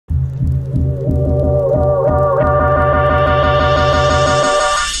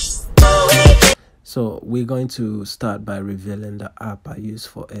So we're going to start by revealing the app I use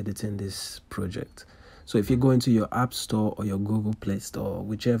for editing this project. So if you go into your App Store or your Google Play Store,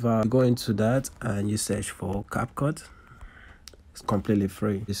 whichever, you go into that and you search for CAPCUT. It's completely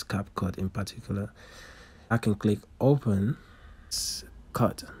free. This CAPCUT in particular, I can click open,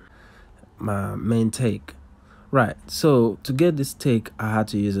 cut my main take. Right, so to get this take, I had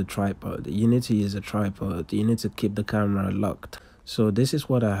to use a tripod. You need to use a tripod. You need to keep the camera locked. So this is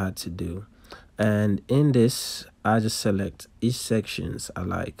what I had to do. And in this, I just select each sections I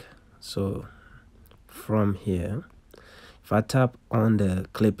like. So from here, if I tap on the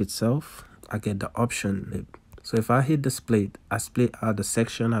clip itself, I get the option. So if I hit the split, I split out the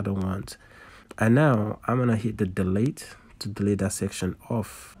section I don't want. And now I'm gonna hit the delete to delete that section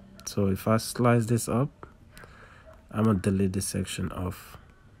off. So if I slice this up, I'm gonna delete this section off.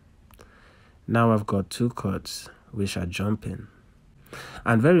 Now I've got two cuts which are jumping.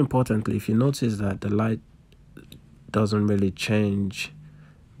 And very importantly, if you notice that the light doesn't really change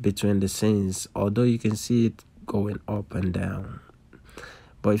between the scenes, although you can see it going up and down.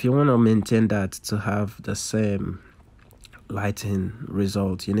 But if you want to maintain that to have the same lighting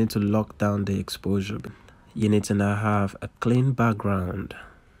result, you need to lock down the exposure. You need to now have a clean background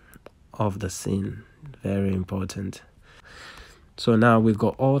of the scene. Very important. So now we've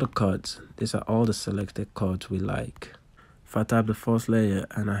got all the cuts. These are all the selected cuts we like. If I tap the first layer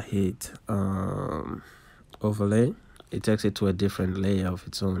and I hit overlay, it takes it to a different layer of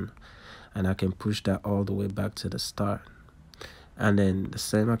its own, and I can push that all the way back to the start. And then the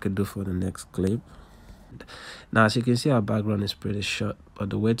same I could do for the next clip. Now as you can see, our background is pretty short, but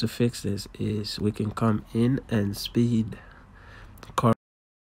the way to fix this is we can come in and speed curve.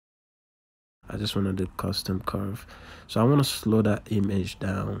 I just want to do custom curve, so I want to slow that image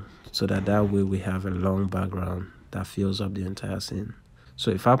down so that way we have a long background that fills up the entire scene.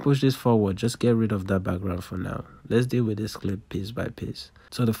 So if I push this forward, just get rid of that background for now. Let's deal with this clip piece by piece.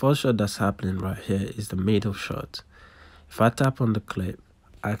 So the first shot that's happening right here is the middle shot. If I tap on the clip,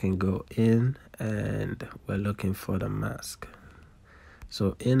 I can go in and we're looking for the mask.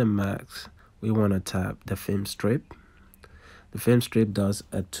 So in the mask, we want to tap the film strip. The film strip does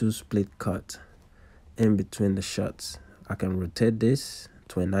a 2-split cut in between the shots. I can rotate this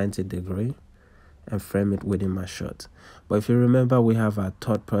to a 90-degree and frame it within my shot. But if you remember, we have our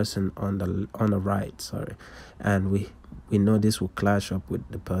third person on the right, sorry, and we know this will clash up with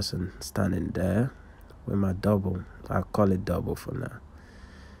the person standing there with my double. I'll call it double for now.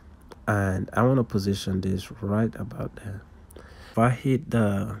 And I want to position this right about there. If I hit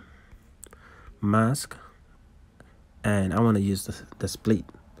the mask and I want to use the split.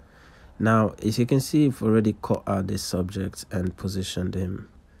 Now, as you can see, we've already cut out this subject and positioned him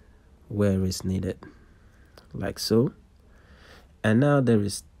where it's needed, like so. And now there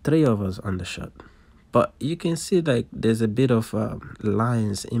is 3 of us on the shot, but you can see like there's a bit of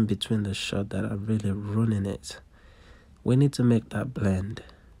lines in between the shot that are really ruining it. We need to make that blend.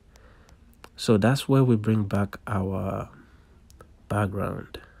 So that's where we bring back our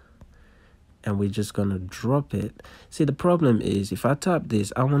background, and we're just gonna drop it. See, the problem is if I tap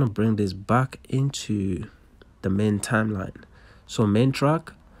this, I want to bring this back into the main timeline. So main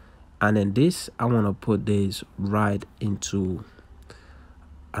track, and then this, I want to put this right into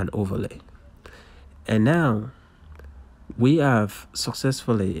an overlay. And now we have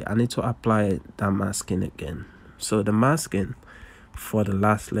successfully, I need to apply that masking again. So the masking for the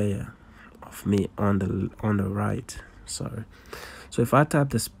last layer of me on the right, sorry. So if I tap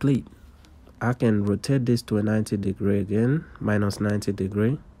the split, I can rotate this to a 90-degree again, minus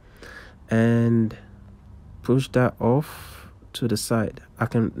 90-degree, and push that off to the side.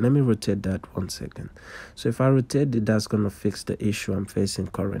 Let me rotate that 1 second. So if I rotate it, that's gonna fix the issue I'm facing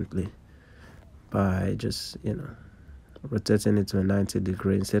currently by just, rotating it to a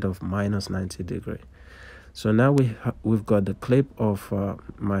 90-degree instead of minus 90-degree. So now we've got the clip of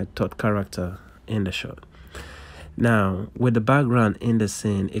my third character in the shot. Now with the background in the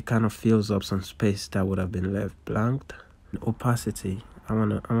scene, it kind of fills up some space that would have been left blank. Opacity, I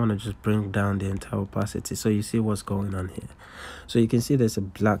wanna just bring down the entire opacity so you see what's going on here. So you can see there's a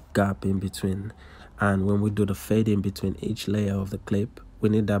black gap in between, and when we do the fade in between each layer of the clip, we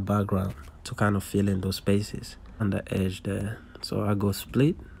need that background to kind of fill in those spaces on the edge there. So I go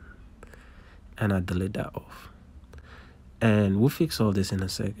split and I delete that off, and we'll fix all this in a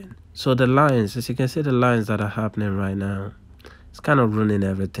second. So the lines, as you can see, the lines that are happening right now, it's kind of ruining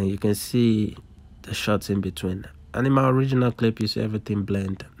everything. You can see the shots in between, and in my original clip you see everything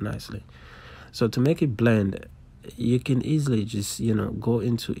blend nicely. So to make it blend, you can easily just go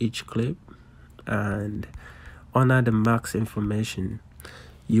into each clip, and under the max information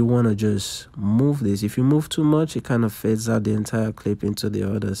you want to just move this. If you move too much, it kind of fades out the entire clip into the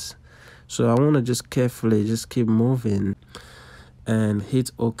others. So I want to just carefully just keep moving and hit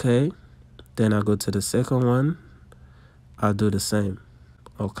OK. Then I'll go to the second one. I'll do the same.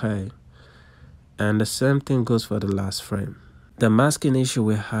 OK. And the same thing goes for the last frame. The masking issue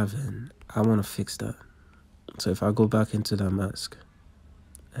we're having, I want to fix that. So if I go back into the mask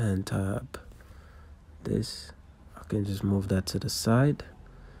and tap this, I can just move that to the side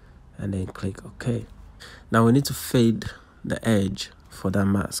and then click OK. Now we need to fade the edge for that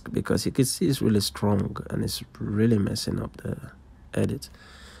mask because you can see it's really strong and it's really messing up the edit.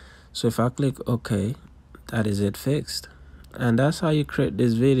 So if I click OK, that is it fixed. And that's how you create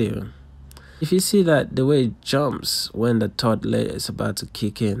this video. If you see that the way it jumps when the third layer is about to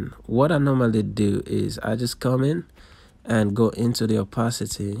kick in, what I normally do is I just come in and go into the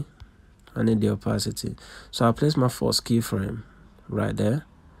opacity. I need the opacity. So I place my first keyframe right there.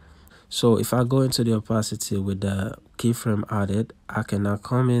 So if I go into the opacity with the keyframe added, I can now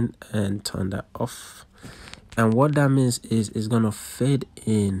come in and turn that off. And what that means is it's going to fade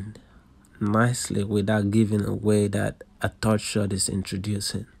in nicely without giving away that a third shot is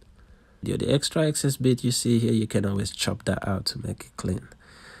introducing. The extra excess bit you see here, you can always chop that out to make it clean.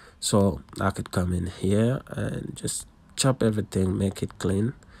 So I could come in here and just chop everything, make it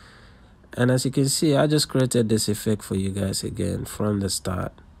clean. And as you can see, I just created this effect for you guys again from the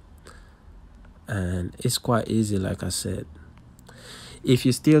start. And it's quite easy, like I said. If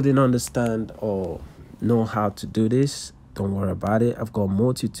you still didn't understand or know how to do this, don't worry about it. I've got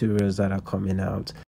more tutorials that are coming out.